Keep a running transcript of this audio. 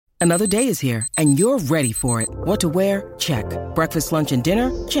Another day is here, and you're ready for it. What to wear? Check. Breakfast, lunch, and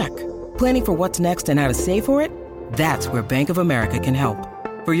dinner? Check. Planning for what's next and how to save for it? That's where Bank of America can help.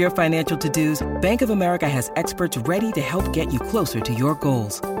 For your financial to-dos, Bank of America has experts ready to help get you closer to your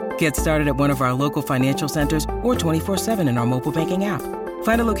goals. Get started at one of our local financial centers or 24/7 in our mobile banking app.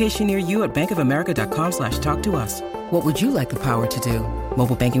 Find a location near you at bankofamerica.com/talktous. What would you like the power to do?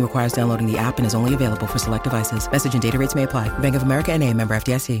 Mobile banking requires downloading the app and is only available for select devices. Message and data rates may apply. Bank of America N.A., member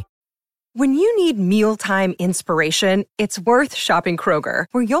FDIC. When you need mealtime inspiration, it's worth shopping Kroger,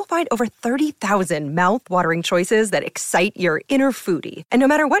 where you'll find over 30,000 mouth-watering choices that excite your inner foodie. And no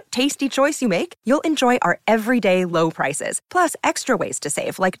matter what tasty choice you make, you'll enjoy our everyday low prices, plus extra ways to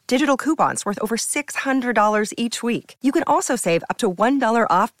save, like digital coupons worth over $600 each week. You can also save up to $1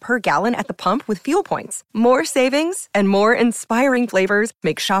 off per gallon at the pump with fuel points. More savings and more inspiring flavors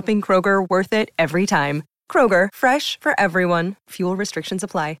make shopping Kroger worth it every time. Kroger, fresh for everyone. Fuel restrictions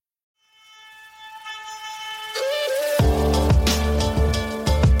apply.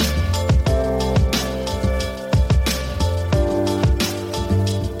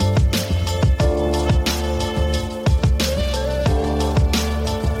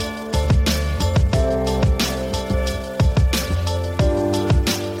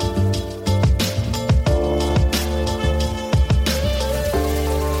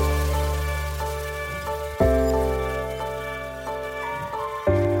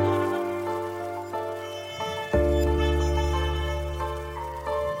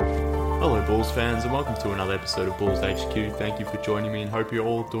 Bulls fans, and welcome to another episode of Bulls HQ. Thank you for joining me and hope you're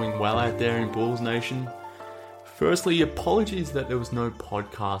all doing well out there in Bulls Nation. Firstly, apologies that there was no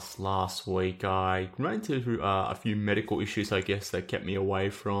podcast last week. I ran into a few medical issues, I guess, that kept me away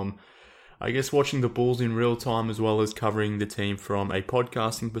from, watching the Bulls in real time as well as covering the team from a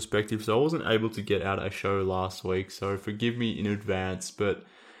podcasting perspective. So I wasn't able to get out a show last week, so forgive me in advance, but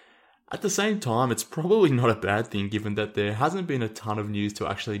at the same time, it's probably not a bad thing given that there hasn't been a ton of news to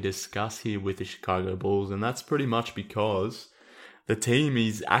actually discuss here with the Chicago Bulls, and that's pretty much because the team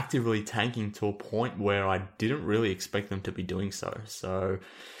is actively tanking to a point where I didn't really expect them to be doing so. So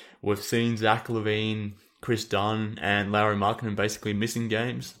we've seen Zach LaVine, Chris Dunn, and Lauri Markkanen basically missing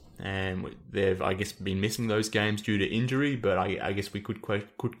games, and they've, been missing those games due to injury, but I guess we could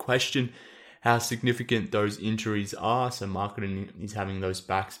question how significant those injuries are. So Markkanen is having those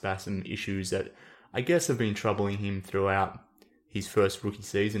back spasm issues that I guess have been troubling him throughout his first rookie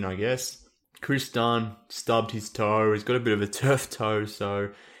season, I guess. Chris Dunn stubbed his toe. He's got a bit of a turf toe, so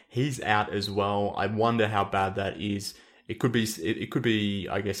he's out as well. I wonder how bad that is. It could be, serious. It could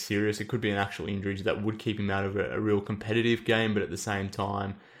be an actual injury that would keep him out of a real competitive game, but at the same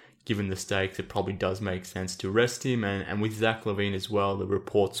time, given the stakes, it probably does make sense to rest him. And with Zach LaVine as well, the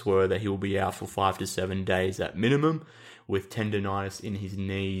reports were that he will be out for 5 to 7 days at minimum with tendonitis in his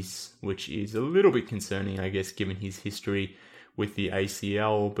knees, which is a little bit concerning, I guess, given his history with the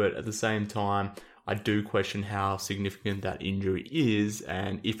ACL. But at the same time, I do question how significant that injury is,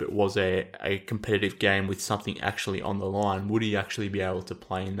 and if it was a competitive game with something actually on the line, would he actually be able to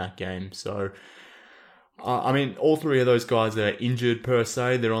play in that game? So all three of those guys are injured per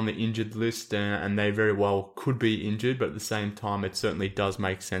se. They're on the injured list, and they very well could be injured, but at the same time, it certainly does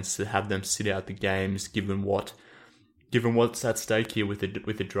make sense to have them sit out the games, given what's at stake here with the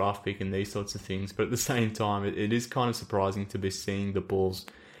draft pick and these sorts of things. But at the same time, it is kind of surprising to be seeing the Bulls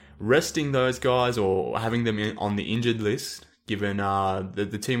resting those guys or having them on the injured list, given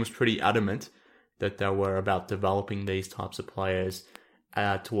the team was pretty adamant that they were about developing these types of players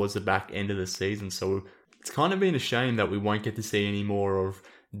towards the back end of the season. So it's kind of been a shame that we won't get to see any more of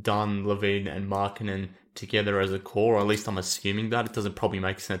Dunn, LaVine, and Markkanen together as a core, or at least I'm assuming that. It doesn't probably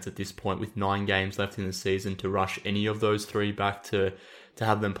make sense at this point with 9 games left in the season to rush any of those three back to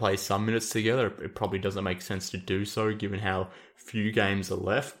have them play some minutes together. It probably doesn't make sense to do so given how few games are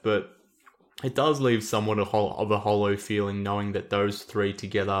left, but it does leave somewhat of a hollow feeling knowing that those three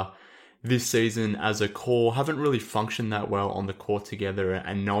together this season as a core haven't really functioned that well on the court together,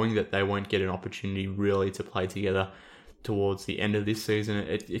 and knowing that they won't get an opportunity really to play together towards the end of this season,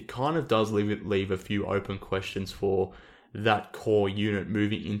 it kind of does leave a few open questions for that core unit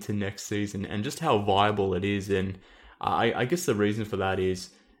moving into next season and just how viable it is. And I guess the reason for that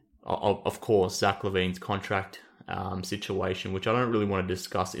is, of course, Zach LaVine's contract situation, which I don't really want to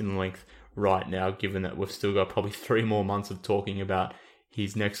discuss in length right now, given that we've still got probably 3 more months of talking about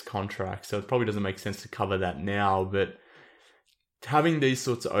his next contract. So it probably doesn't make sense to cover that now, but having these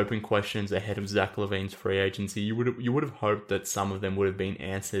sorts of open questions ahead of Zach LaVine's free agency, you would have hoped that some of them would have been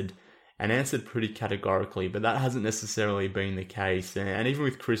answered, and answered pretty categorically, but that hasn't necessarily been the case. And even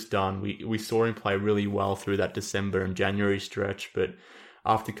with Chris Dunn, we saw him play really well through that December and January stretch, but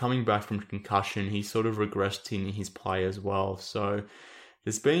after coming back from concussion, he sort of regressed in his play as well. So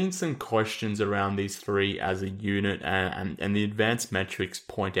there's been some questions around these three as a unit, and the advanced metrics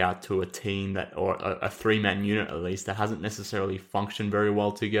point out to a team that, or a three-man unit at least, that hasn't necessarily functioned very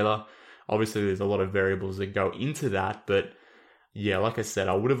well together. Obviously, there's a lot of variables that go into that, but yeah, like I said,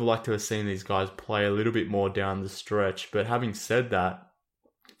 I would have liked to have seen these guys play a little bit more down the stretch. But having said that,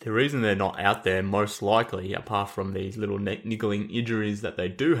 the reason they're not out there, most likely, apart from these little niggling injuries that they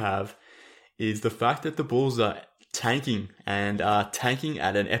do have, is the fact that the Bulls are tanking, and tanking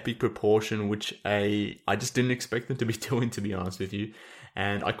at an epic proportion, which I just didn't expect them to be doing, to be honest with you.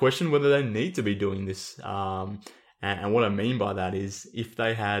 And I question whether they need to be doing this. And what I mean by that is, if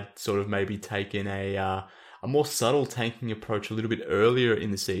they had sort of maybe taken a more subtle tanking approach a little bit earlier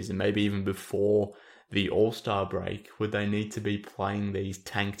in the season, maybe even before the All-Star break, would they need to be playing these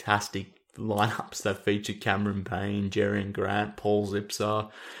tanktastic lineups that feature Cameron Payne, Jerian Grant, Paul Zipser,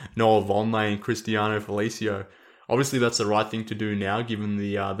 Noah Vonleh, and Cristiano Felicio? Obviously, that's the right thing to do now, given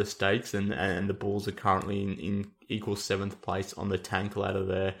the stakes, and the Bulls are currently in equal 7th place on the tank ladder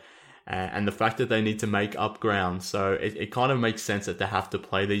there. And the fact that they need to make up ground. So it kind of makes sense that they have to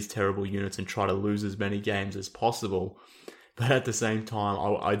play these terrible units and try to lose as many games as possible. But at the same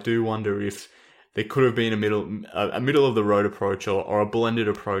time, I do wonder if there could have been a middle of the road approach, or a blended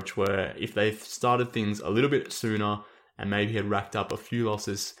approach, where if they started things a little bit sooner and maybe had racked up a few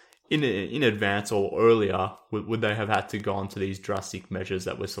losses in advance or earlier, would they have had to go on to these drastic measures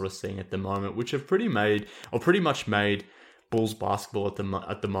that we're sort of seeing at the moment, which have pretty much made Bulls basketball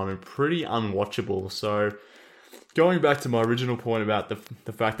at the moment pretty unwatchable. So going back to my original point about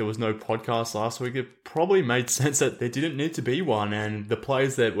the fact there was no podcast last week, it probably made sense that there didn't need to be one. And the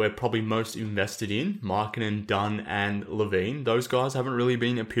players that we're probably most invested in, Markkanen, Dunn, and Levine, those guys haven't really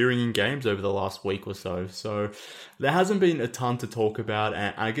been appearing in games over the last week or so. So there hasn't been a ton to talk about.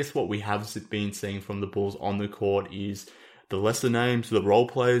 And I guess what we have been seeing from the Bulls on the court is the lesser names, the role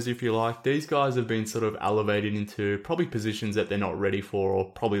players, if you like. These guys have been sort of elevated into probably positions that they're not ready for, or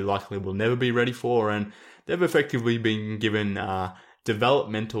probably likely will never be ready for, and they've effectively been given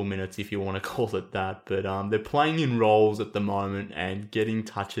developmental minutes, if you want to call it that. But they're playing in roles at the moment and getting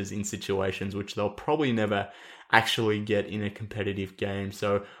touches in situations which they'll probably never actually get in a competitive game.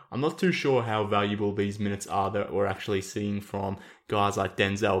 So I'm not too sure how valuable these minutes are that we're actually seeing from guys like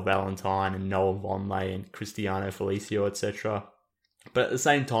Denzel Valentine and Noah Vonleh and Cristiano Felicio, etc. But at the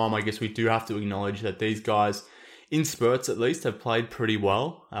same time, I guess we do have to acknowledge that these guys, in spurts at least, have played pretty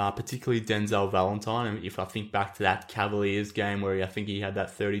well, particularly Denzel Valentine. And if I think back to that Cavaliers game where I think he had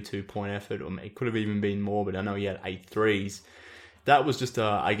that 32-point effort, or it could have even been more, but I know he had 8 threes. That was just,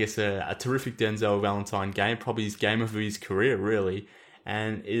 a terrific Denzel Valentine game, probably his game of his career, really.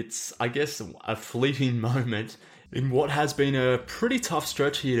 And it's, I guess, a fleeting moment in what has been a pretty tough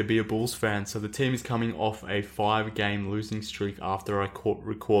stretch here to be a Bulls fan. So the team is coming off a 5-game losing streak after I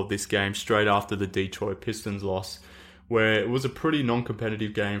record this game, straight after the Detroit Pistons loss, where it was a pretty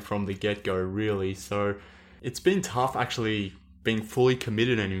non-competitive game from the get-go, really. So it's been tough actually being fully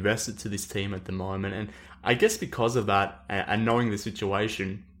committed and invested to this team at the moment. And I guess because of that, and knowing the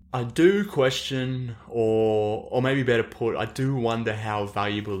situation, I do question, or maybe better put, I do wonder how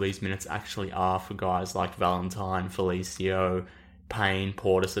valuable these minutes actually are for guys like Valentine, Felicio, Payne,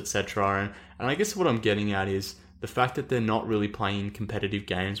 Portis, etc. And I guess what I'm getting at is the fact that they're not really playing competitive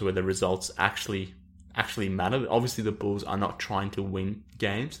games where the results actually matter. Obviously, the Bulls are not trying to win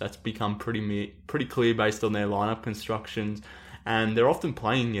games. That's become pretty clear based on their lineup constructions. And they're often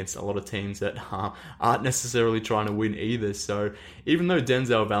playing against a lot of teams that aren't necessarily trying to win either. So even though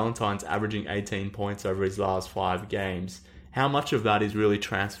Denzel Valentine's averaging 18 points over his last 5 games, how much of that is really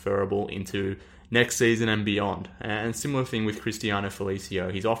transferable into next season and beyond? And similar thing with Cristiano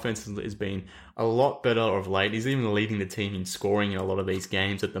Felicio. His offense has been a lot better of late. He's even leading the team in scoring in a lot of these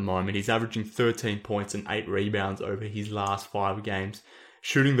games at the moment. He's averaging 13 points and 8 rebounds over his last 5 games,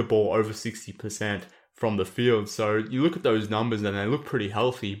 shooting the ball over 60% from the field. So you look at those numbers and they look pretty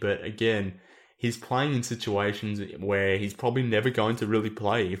healthy, but again, he's playing in situations where he's probably never going to really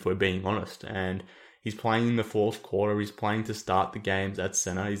play, if we're being honest. And he's playing in the 4th quarter, he's playing to start the games at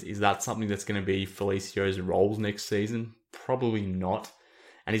center. Is that something that's going to be Felicio's roles next season? Probably not.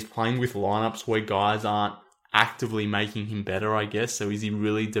 And he's playing with lineups where guys aren't actively making him better, I guess. So is he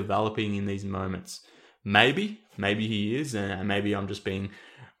really developing in these moments? Maybe he is, and maybe I'm just being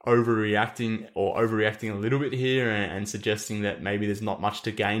overreacting a little bit here and suggesting that maybe there's not much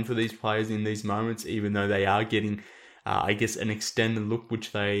to gain for these players in these moments, even though they are getting, I guess, an extended look,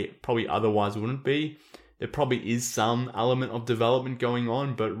 which they probably otherwise wouldn't be. There probably is some element of development going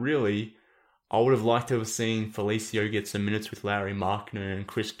on, but really, I would have liked to have seen Felicio get some minutes with Lauri Markkanen and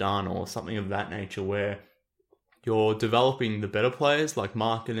Chris Dunn or something of that nature, where you're developing the better players like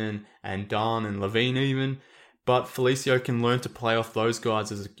Markkanen and Dunn and Levine even, but Felicio can learn to play off those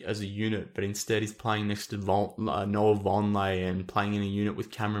guys as a unit, but instead he's playing next to Noah Vonleh and playing in a unit with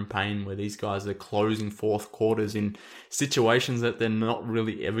Cameron Payne, where these guys are closing fourth quarters in situations that they're not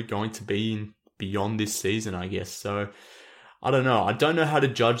really ever going to be in beyond this season, I guess. So I don't know. I don't know how to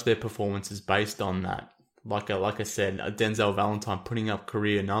judge their performances based on that. Like I said, Denzel Valentine putting up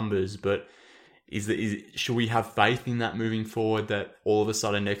career numbers, but should we have faith in that moving forward, that all of a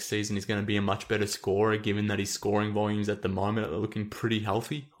sudden next season he's going to be a much better scorer, given that his scoring volumes at the moment are looking pretty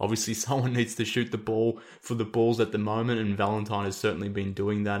healthy? Obviously, someone needs to shoot the ball for the Bulls at the moment, and Valentine has certainly been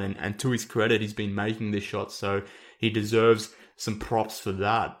doing that. And to his credit, he's been making this shot, so he deserves some props for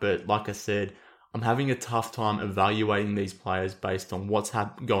that. But like I said, I'm having a tough time evaluating these players based on what's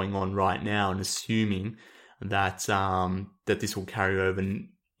going on right now and assuming that that this will carry over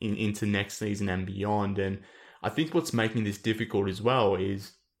into next season and beyond. And I think what's making this difficult as well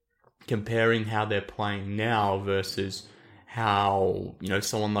is comparing how they're playing now versus how,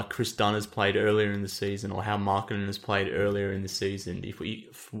 someone like Chris Dunn has played earlier in the season, or how Markkanen has played earlier in the season.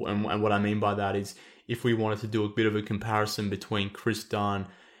 And what I mean by that is, if we wanted to do a bit of a comparison between Chris Dunn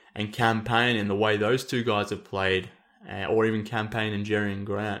and Cam Payne and the way those two guys have played, or even Cam Payne and Jerian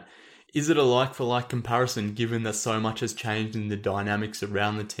Grant, is it a like-for-like comparison, given that so much has changed in the dynamics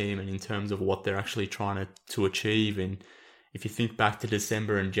around the team and in terms of what they're actually trying to achieve? And if you think back to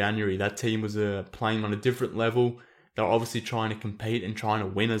December and January, that team was playing on a different level. They were obviously trying to compete and trying to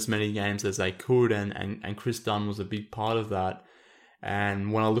win as many games as they could, and Chris Dunn was a big part of that.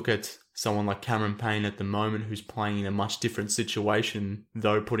 And when I look at someone like Cameron Payne at the moment, who's playing in a much different situation,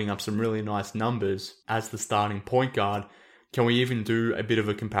 though putting up some really nice numbers as the starting point guard, can we even do a bit of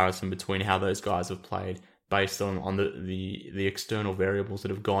a comparison between how those guys have played based on the external variables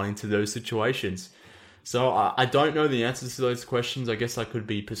that have gone into those situations? So I don't know the answers to those questions. I guess I could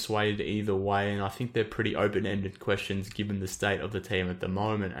be persuaded either way, and I think they're pretty open-ended questions given the state of the team at the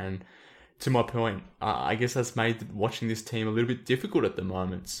moment. And to my point, I guess that's made watching this team a little bit difficult at the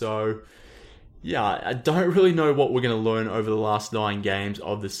moment. So yeah, I don't really know what we're going to learn over the last 9 games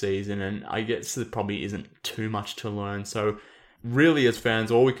of the season, and I guess there probably isn't too much to learn. So really, as fans,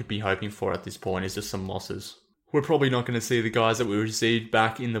 all we could be hoping for at this point is just some losses. We're probably not going to see the guys that we received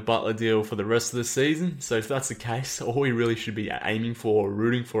back in the Butler deal for the rest of the season. So if that's the case, all we really should be aiming for or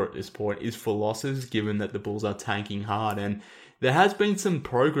rooting for at this point is for losses, given that the Bulls are tanking hard. And there has been some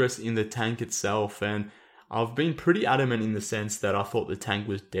progress in the tank itself, and I've been pretty adamant in the sense that I thought the tank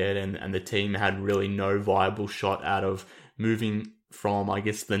was dead and the team had really no viable shot out of moving from, I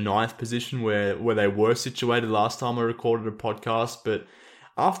guess, the 9th position where they were situated last time I recorded a podcast. But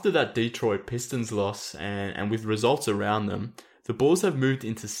after that Detroit Pistons loss and with results around them, the Bulls have moved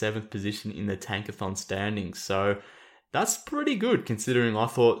into 7th position in the tankathon standings. So that's pretty good, considering I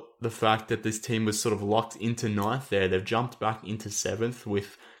thought the fact that this team was sort of locked into 9th there. They've jumped back into 7th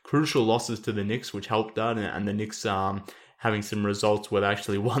with crucial losses to the Knicks, which helped that, and the Knicks having some results where they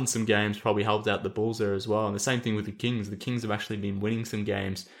actually won some games probably helped out the Bulls there as well. And the same thing with the Kings. The Kings have actually been winning some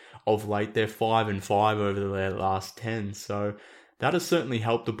games of late. They're 5-5 over their last 10. So that has certainly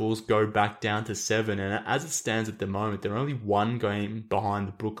helped the Bulls go back down to 7. And as it stands at the moment, they're only 1 game behind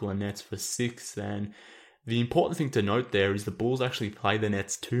the Brooklyn Nets for 6th. And the important thing to note there is the Bulls actually play the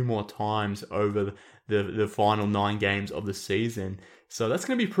Nets 2 more times over the final 9 games of the season. So that's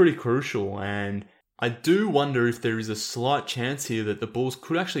going to be pretty crucial, and I do wonder if there is a slight chance here that the Bulls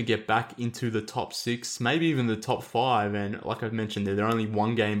could actually get back into the top 6, maybe even the top 5. And like I've mentioned, they're only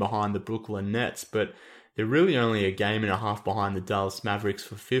 1 game behind the Brooklyn Nets, but they're really only a game and a half behind the Dallas Mavericks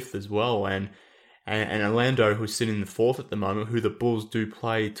for 5th as well. And Orlando, who's sitting in the 4th at the moment, who the Bulls do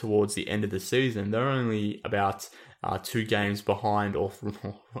play towards the end of the season, they're only about 2 games behind, or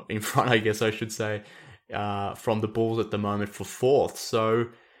in front, I guess I should say, from the Bulls at the moment for 4th. So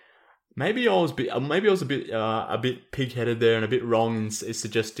maybe I was a bit pig-headed there and a bit wrong in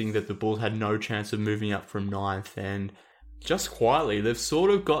suggesting that the Bulls had no chance of moving up from 9th. And just quietly, they've sort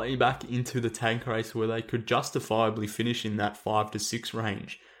of gotten back into the tank race where they could justifiably finish in that 5 to 6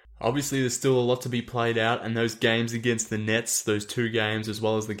 range. Obviously, there's still a lot to be played out, and those games against the Nets, those 2 games, as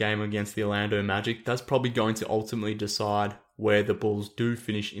well as the game against the Orlando Magic, that's probably going to ultimately decide where the Bulls do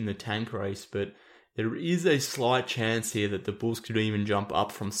finish in the tank race. But there is a slight chance here that the Bulls could even jump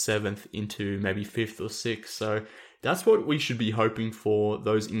up from 7th into maybe 5th or 6th. So that's what we should be hoping for,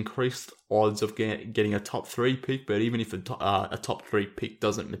 those increased odds of getting a top 3 pick. But even if a top 3 pick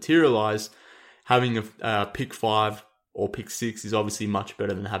doesn't materialize, having a pick 5 or pick 6 is obviously much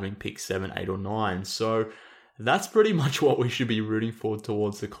better than having pick 7, 8, or 9. So that's pretty much what we should be rooting for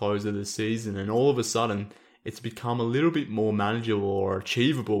towards the close of the season. And all of a sudden, it's become a little bit more manageable or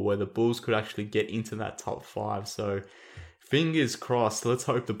achievable where the Bulls could actually get into that top 5. So fingers crossed, let's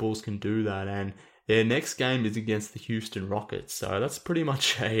hope the Bulls can do that. And their next game is against the Houston Rockets. So that's pretty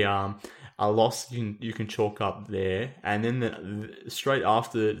much a loss you can chalk up there. And then straight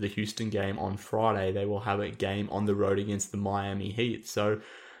after the Houston game on Friday, they will have a game on the road against the Miami Heat. So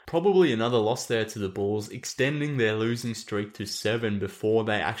probably another loss there to the Bulls, extending their losing streak to 7 before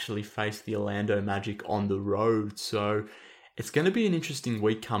they actually face the Orlando Magic on the road. So it's going to be an interesting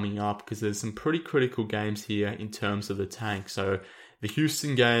week coming up because there's some pretty critical games here in terms of the tank. So the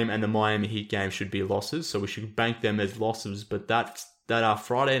Houston game and the Miami Heat game should be losses, so we should bank them as losses. But that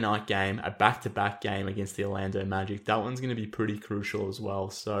Friday night game, a back-to-back game against the Orlando Magic, that one's going to be pretty crucial as well.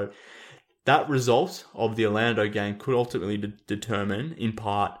 So that result of the Orlando game could ultimately determine, in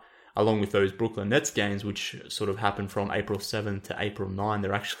part, along with those Brooklyn Nets games, which sort of happened from April 7 to April 9.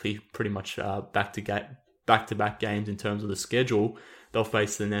 They're actually pretty much back-to-back games in terms of the schedule. They'll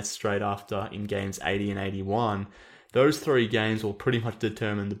face the Nets straight after in games 80 and 81. Those 3 games will pretty much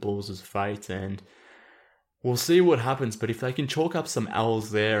determine the Bulls' fate, and we'll see what happens. But if they can chalk up some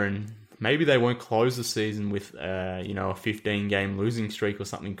L's there, and maybe they won't close the season with a 15-game losing streak or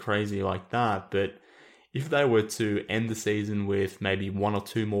something crazy like that, but if they were to end the season with maybe 1 or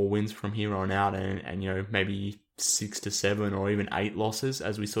 2 more wins from here on out, and maybe 6 to 7 or even 8 losses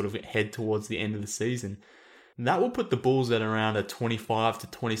as we sort of head towards the end of the season, that will put the Bulls at around a 25 to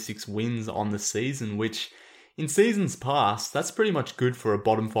 26 wins on the season, which in seasons past, that's pretty much good for a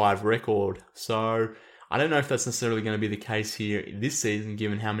bottom 5 record. So I don't know if that's necessarily going to be the case here this season,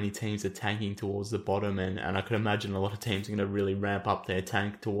 given how many teams are tanking towards the bottom. And I could imagine a lot of teams are going to really ramp up their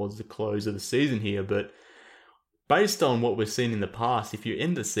tank towards the close of the season here. But based on what we've seen in the past, if you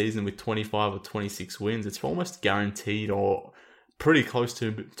end the season with 25 or 26 wins, it's almost guaranteed or pretty close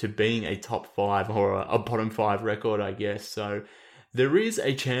to being a top 5 or a bottom 5 record, I guess. So there is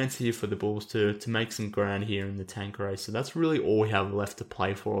a chance here for the Bulls to make some ground here in the tank race. So that's really all we have left to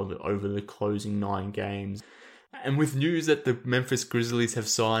play for over the closing 9 games. And with news that the Memphis Grizzlies have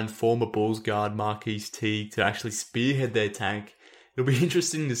signed former Bulls guard Marquise Teague to actually spearhead their tank, it'll be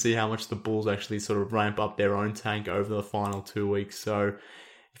interesting to see how much the Bulls actually sort of ramp up their own tank over the final 2 weeks. So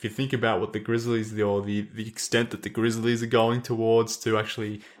if you think about what the Grizzlies, or the extent that the Grizzlies are going towards to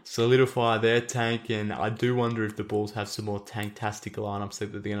actually solidify their tank, and I do wonder if the Bulls have some more tank-tastic lineups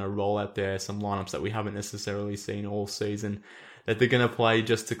that they're going to roll out there, some lineups that we haven't necessarily seen all season, that they're going to play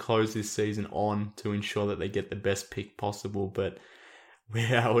just to close this season on to ensure that they get the best pick possible. But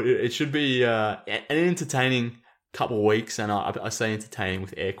yeah, it should be an entertaining couple of weeks, and I say entertaining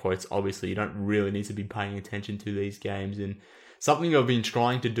with air quotes. Obviously, you don't really need to be paying attention to these games, and something I've been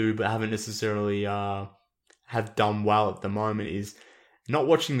trying to do but haven't necessarily have done well at the moment is not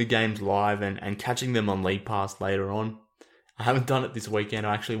watching the games live and catching them on League Pass later on. I haven't done it this weekend.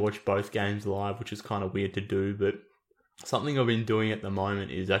 I actually watched both games live, which is kind of weird to do, but something I've been doing at the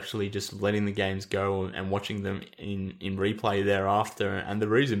moment is actually just letting the games go and watching them in replay thereafter. And the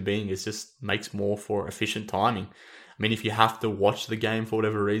reason being is just makes more for efficient timing. I mean, if you have to watch the game for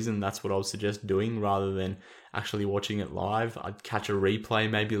whatever reason, that's what I would suggest doing rather than actually watching it live. I'd catch a replay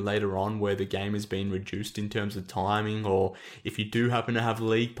maybe later on where the game has been reduced in terms of timing, or if you do happen to have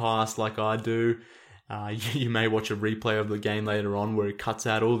League Pass like I do, you may watch a replay of the game later on where it cuts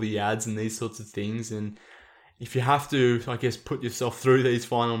out all the ads and these sorts of things. And if you have to, I guess, put yourself through these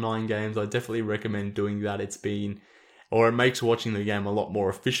final 9 games, I definitely recommend doing that. It makes watching the game a lot more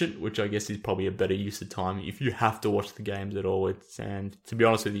efficient, which I guess is probably a better use of time if you have to watch the games at all. And to be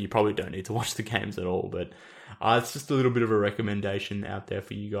honest with you probably don't need to watch the games at all, but it's just a little bit of a recommendation out there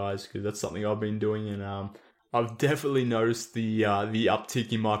for you guys, because that's something I've been doing, and I've definitely noticed the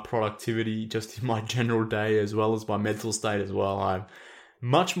uptick in my productivity just in my general day as well as my mental state as well. I'm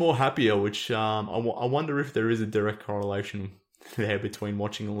much more happier, which I wonder if there is a direct correlation there between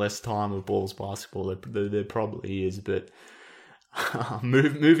watching less time of Bulls basketball. There probably is, but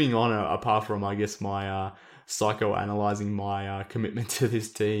moving on, apart from, I guess, my psychoanalyzing my commitment to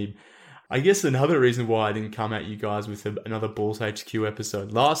this team, I guess another reason why I didn't come at you guys with another Bulls HQ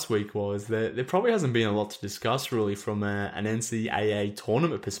episode last week was that there probably hasn't been a lot to discuss really from an NCAA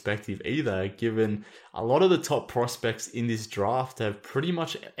tournament perspective either, given a lot of the top prospects in this draft have pretty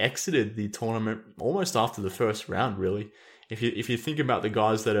much exited the tournament almost after the first round, really. If you think about the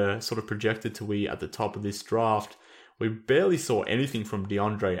guys that are sort of projected to be at the top of this draft, we barely saw anything from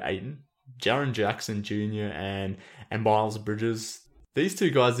DeAndre Ayton, Jaren Jackson Jr. and Miles Bridges. These two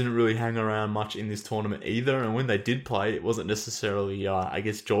guys didn't really hang around much in this tournament either, and when they did play, it wasn't necessarily,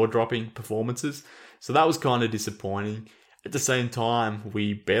 jaw-dropping performances. So that was kind of disappointing. At the same time,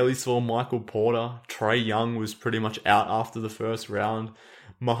 we barely saw Michael Porter. Trae Young was pretty much out after the first round.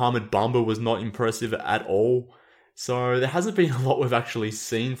 Mohamed Bamba was not impressive at all. So there hasn't been a lot we've actually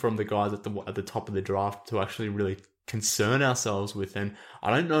seen from the guys at the top of the draft to actually really concern ourselves with. And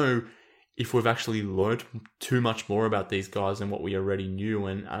I don't know if we've actually learned too much more about these guys than what we already knew.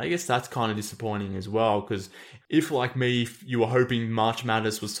 And I guess that's kind of disappointing as well, because if, like me, you were hoping March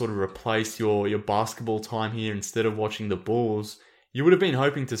Madness would sort of replace your basketball time here instead of watching the Bulls, you would have been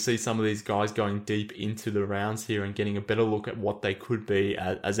hoping to see some of these guys going deep into the rounds here and getting a better look at what they could be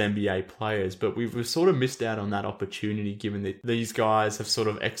as NBA players. But we've sort of missed out on that opportunity, given that these guys have sort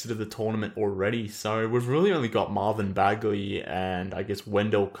of exited the tournament already. So we've really only got Marvin Bagley and I guess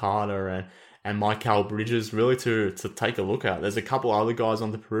Wendell Carter and Mikal Bridges really to take a look at. There's a couple other guys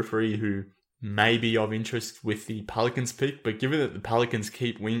on the periphery who may be of interest with the Pelicans pick, but given that the Pelicans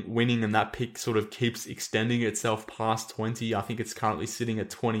keep winning and that pick sort of keeps extending itself past 20, I think it's currently sitting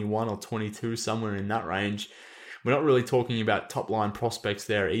at 21 or 22, somewhere in that range. We're not really talking about top-line prospects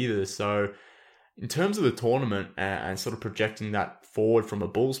there either. So in terms of the tournament and sort of projecting that forward from a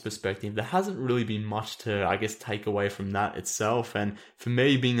Bulls perspective, there hasn't really been much to, I guess, take away from that itself. And for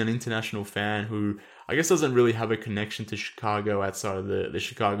me, being an international fan who I guess doesn't really have a connection to Chicago outside of the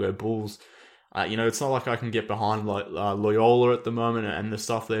Chicago Bulls, it's not like I can get behind Loyola at the moment and the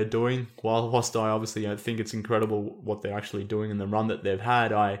stuff they're doing. Whilst I obviously think it's incredible what they're actually doing and the run that they've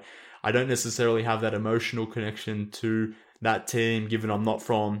had, I don't necessarily have that emotional connection to that team, given I'm not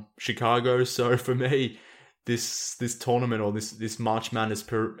from Chicago. So for me, this tournament or this March Madness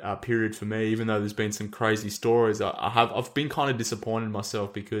period for me, even though there's been some crazy stories, I've been kind of disappointed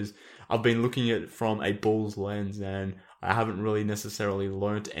myself because I've been looking at it from a Bulls lens and I haven't really necessarily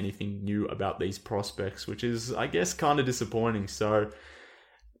learnt anything new about these prospects, which is, I guess, kind of disappointing. So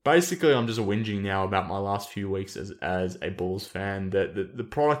basically, I'm just whinging now about my last few weeks as a Bulls fan. The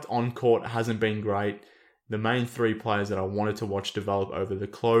product on court hasn't been great. The main three players that I wanted to watch develop over the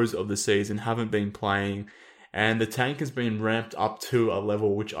close of the season haven't been playing. And the tank has been ramped up to a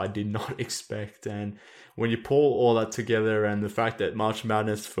level which I did not expect. And when you pull all that together and the fact that March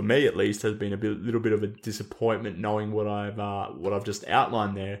Madness, for me at least, has been little bit of a disappointment knowing what I've just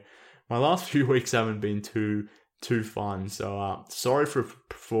outlined there, my last few weeks haven't been too fun. So sorry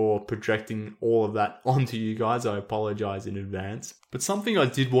for projecting all of that onto you guys. I apologize in advance. But something I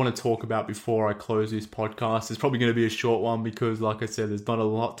did want to talk about before I close this podcast is probably going to be a short one because, like I said, there's not a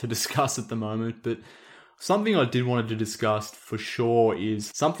lot to discuss at the moment. But something I did want to discuss for sure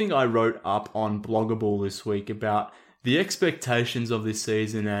is something I wrote up on Bloggable this week about the expectations of this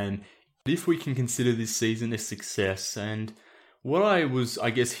season and if we can consider this season a success. And what I was,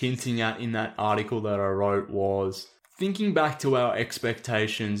 I guess, hinting at in that article that I wrote was thinking back to our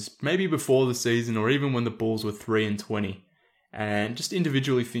expectations, maybe before the season or even when the Bulls were 3-20, and just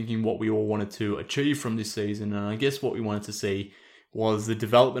individually thinking what we all wanted to achieve from this season. And I guess what we wanted to see was the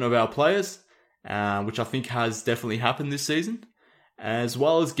development of our players, which I think has definitely happened this season, as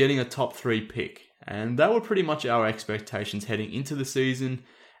well as getting a top 3 pick. And that were pretty much our expectations heading into the season.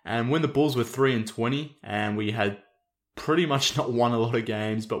 And when the Bulls were 3-20 and we had pretty much not won a lot of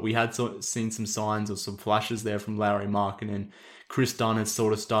games, but we had seen some signs of some flashes there from Lauri Markkanen. Chris Dunn had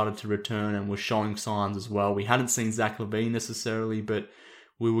sort of started to return and was showing signs as well. We hadn't seen Zach LaVine necessarily, but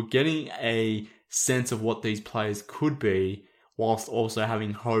we were getting a sense of what these players could be, whilst also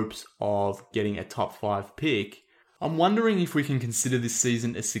having hopes of getting a top 5 pick. I'm wondering if we can consider this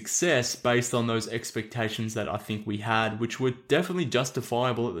season a success based on those expectations that I think we had, which were definitely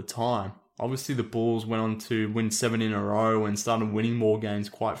justifiable at the time. Obviously, the Bulls went on to win 7 in a row and started winning more games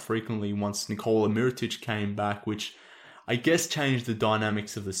quite frequently once Nikola Mirotic came back, which I guess changed the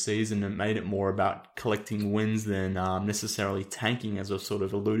dynamics of the season and made it more about collecting wins than necessarily tanking, as I've sort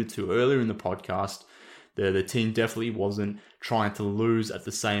of alluded to earlier in the podcast. The team definitely wasn't trying to lose at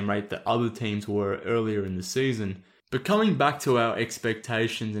the same rate that other teams were earlier in the season. But coming back to our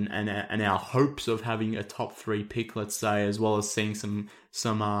expectations and our hopes of having a top 3 pick, let's say, as well as seeing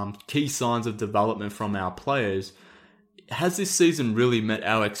some key signs of development from our players, has this season really met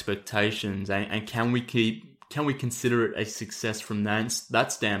our expectations? And can we consider it a success from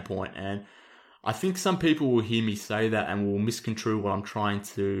that standpoint? And I think some people will hear me say that and will misconstrue what I'm trying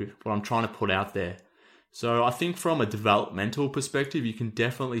to put out there. So I think from a developmental perspective, you can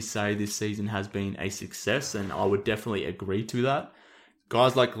definitely say this season has been a success, and I would definitely agree to that.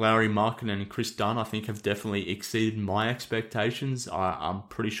 Guys like Lauri Markkanen and Chris Dunn, I think, have definitely exceeded my expectations. I'm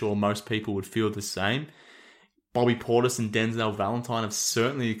pretty sure most people would feel the same. Bobby Portis and Denzel Valentine have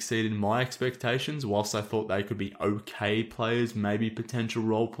certainly exceeded my expectations. Whilst I thought they could be okay players, maybe potential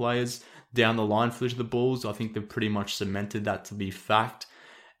role players down the line for the Bulls, I think they've pretty much cemented that to be fact.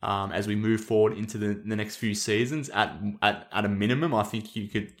 As we move forward into the next few seasons, at a minimum, I think you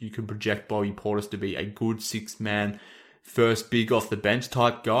could project Bobby Portis to be a good 6-man, first big off the bench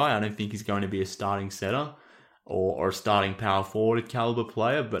type guy. I don't think he's going to be a starting setter or a starting power forward caliber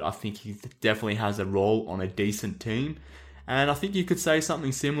player, but I think he definitely has a role on a decent team. And I think you could say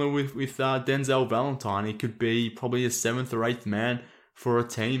something similar with Denzel Valentine. He could be probably a 7th or 8th man for a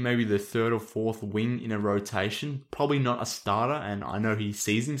team, maybe the 3rd or 4th wing in a rotation. Probably not a starter, and I know he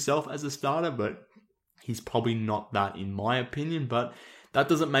sees himself as a starter, but he's probably not that in my opinion. But that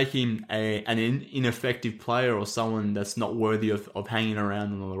doesn't make him an ineffective player or someone that's not worthy of hanging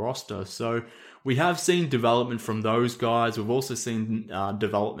around on the roster. So we have seen development from those guys. We've also seen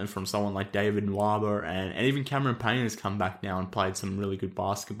development from someone like David Nwaba, and even Cameron Payne has come back now and played some really good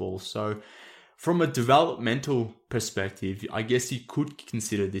basketball. So from a developmental perspective, I guess you could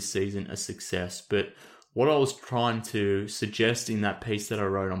consider this season a success. But what I was trying to suggest in that piece that I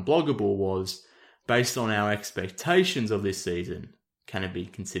wrote on Bloggable was, based on our expectations of this season, can it be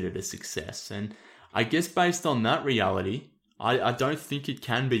considered a success? And I guess based on that reality, I don't think it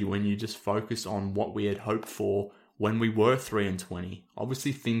can be when you just focus on what we had hoped for when we were 3-20.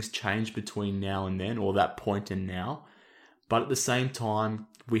 Obviously, things change between now and then, or that point and now. But at the same time,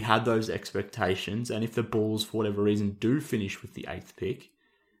 we had those expectations, and if the Bulls, for whatever reason, do finish with the 8th pick,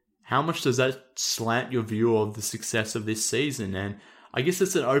 how much does that slant your view of the success of this season? And I guess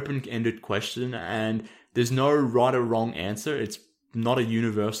it's an open-ended question, and there's no right or wrong answer. It's not a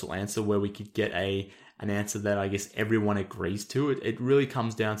universal answer where we could get an answer that I guess everyone agrees to. It really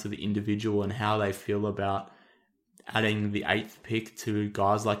comes down to the individual and how they feel about adding the 8th pick to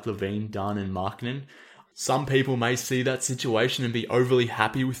guys like LaVine, Dunn, and Markkanen. Some people may see that situation and be overly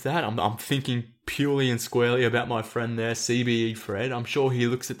happy with that. I'm thinking purely and squarely about my friend there, CBE Fred. I'm sure he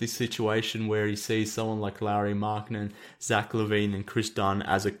looks at this situation where he sees someone like Lauri Markkanen, Zach LaVine, and Chris Dunn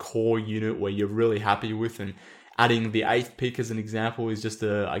as a core unit where you're really happy with, and adding the 8th pick as an example is just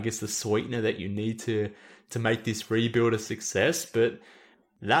the sweetener that you need to make this rebuild a success. But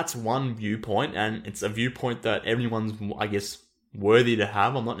that's one viewpoint, and it's a viewpoint that everyone's, I guess, worthy to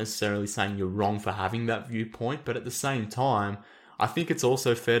have. I'm not necessarily saying you're wrong for having that viewpoint, but at the same time, I think it's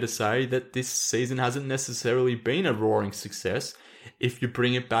also fair to say that this season hasn't necessarily been a roaring success if you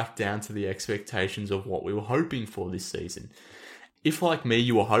bring it back down to the expectations of what we were hoping for this season. If, like me,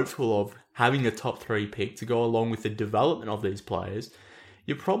 you were hopeful of having a top 3 pick to go along with the development of these players,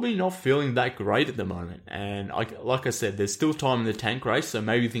 you're probably not feeling that great at the moment. And like I said, there's still time in the tank race, so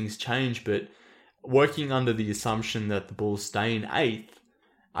maybe things change, but working under the assumption that the Bulls stay in 8th,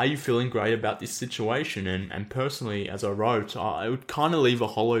 are you feeling great about this situation? And personally, as I wrote, it would kind of leave a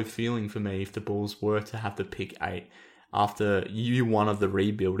hollow feeling for me if the Bulls were to have to pick 8 after year 1 of the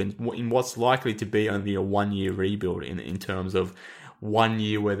rebuild, in what's likely to be only a 1-year rebuild in terms of 1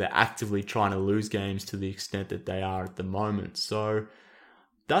 year where they're actively trying to lose games to the extent that they are at the moment. So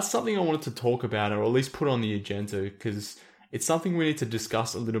that's something I wanted to talk about, or at least put on the agenda, because it's something we need to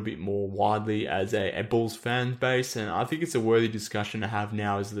discuss a little bit more widely as a Bulls fan base, and I think it's a worthy discussion to have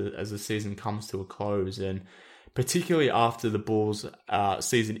now as the season comes to a close, and particularly after the Bulls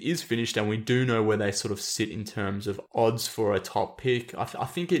season is finished and we do know where they sort of sit in terms of odds for a top pick. I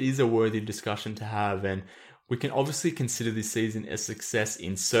think it is a worthy discussion to have, and we can obviously consider this season a success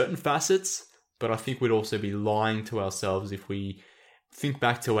in certain facets, but I think we'd also be lying to ourselves if we think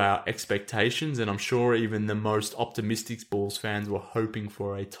back to our expectations, and I'm sure even the most optimistic Bulls fans were hoping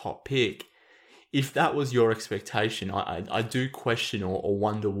for a top pick. If that was your expectation, I do question or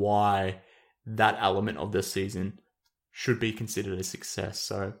wonder why that element of the season should be considered a success.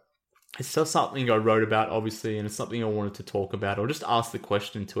 So it's just something I wrote about, obviously, and it's something I wanted to talk about, or just ask the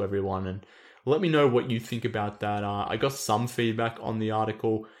question to everyone, and let me know what you think about that. I got some feedback on the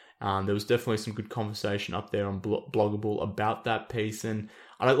article. There was definitely some good conversation up there on Bloggable about that piece. And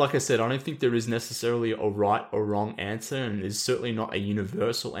like I said, I don't think there is necessarily a right or wrong answer, and there's certainly not a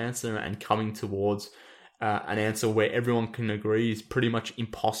universal answer, and coming towards an answer where everyone can agree is pretty much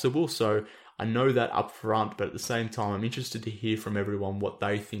impossible. So I know that up front, but at the same time, I'm interested to hear from everyone what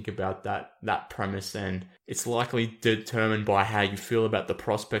they think about that premise, and it's likely determined by how you feel about the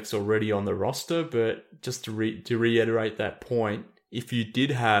prospects already on the roster. But just to reiterate that point, if you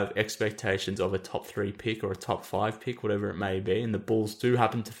did have expectations of a top 3 pick or a top 5 pick, whatever it may be, and the Bulls do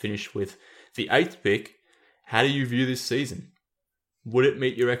happen to finish with the 8th pick, how do you view this season? Would it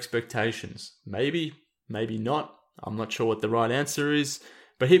meet your expectations? Maybe, maybe not. I'm not sure what the right answer is,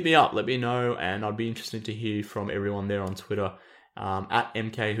 But hit me up, let me know, and I'd be interested to hear from everyone there on Twitter, at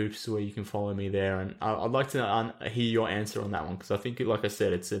MKHoops, where you can follow me there. And I'd like to hear your answer on that one, because I think, like I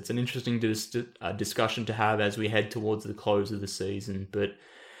said, it's an interesting discussion to have as we head towards the close of the season. But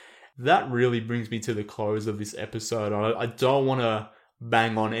that really brings me to the close of this episode. I don't want to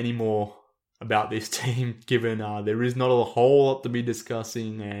bang on any more about this team, given there is not a whole lot to be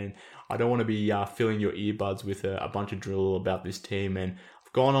discussing, and I don't want to be filling your earbuds with a bunch of drill about this team. And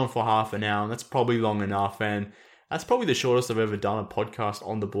I've gone on for half an hour, and that's probably long enough, and that's probably the shortest I've ever done a podcast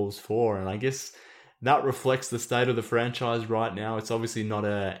on the Bulls for, and I guess that reflects the state of the franchise right now. It's obviously not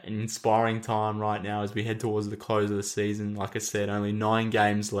an inspiring time right now as we head towards the close of the season. Like I said, only 9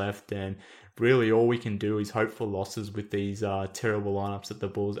 games left, and really all we can do is hope for losses with these terrible lineups that the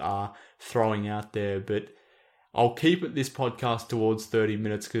Bulls are throwing out there. But I'll keep this podcast towards 30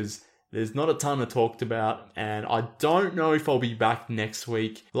 minutes because there's not a ton to talk about, and I don't know if I'll be back next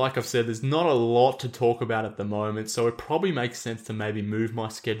week. Like I've said, there's not a lot to talk about at the moment, so it probably makes sense to maybe move my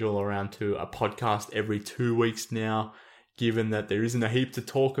schedule around to a podcast every 2 weeks now, given that there isn't a heap to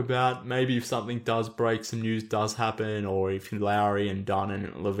talk about. Maybe if something does break, some news does happen, or if Lowry and Dunn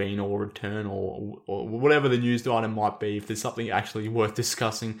and Levine will return, or whatever the news item might be, if there's something actually worth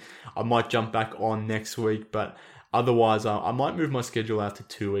discussing, I might jump back on next week. But otherwise, I might move my schedule out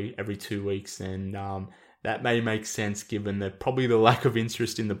to every 2 weeks, and that may make sense given probably the lack of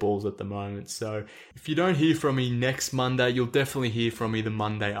interest in the Bulls at the moment. So if you don't hear from me next Monday, you'll definitely hear from me the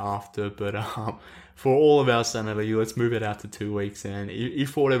Monday after. But for all of our sanity, let's move it out to 2 weeks. And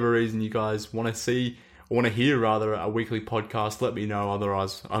if for whatever reason you guys want to hear a weekly podcast, let me know.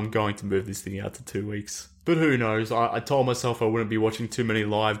 Otherwise, I'm going to move this thing out to 2 weeks. But who knows? I told myself I wouldn't be watching too many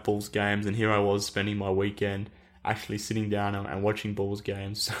live Bulls games, and here I was spending my weekend actually sitting down and watching Bulls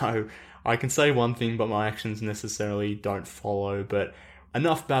games. So I can say one thing, but my actions necessarily don't follow. But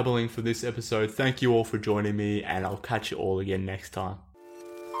enough babbling for this episode. Thank you all for joining me, and I'll catch you all again next time.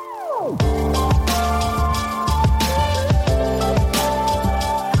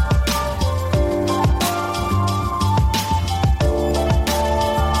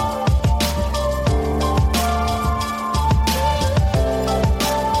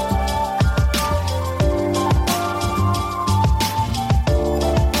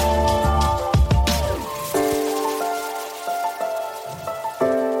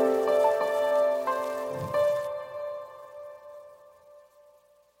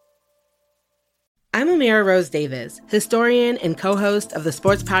 I'm Amira Rose Davis, historian and co-host of the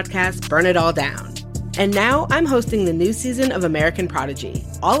sports podcast Burn It All Down. And now I'm hosting the new season of American Prodigy,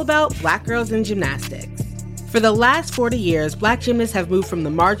 all about Black girls in gymnastics. For the last 40 years, Black gymnasts have moved from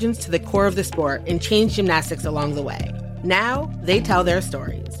the margins to the core of the sport and changed gymnastics along the way. Now, they tell their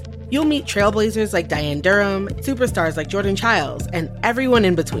stories. You'll meet trailblazers like Diane Durham, superstars like Jordan Childs, and everyone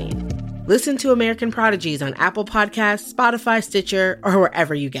in between. Listen to American Prodigies on Apple Podcasts, Spotify, Stitcher, or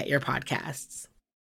wherever you get your podcasts.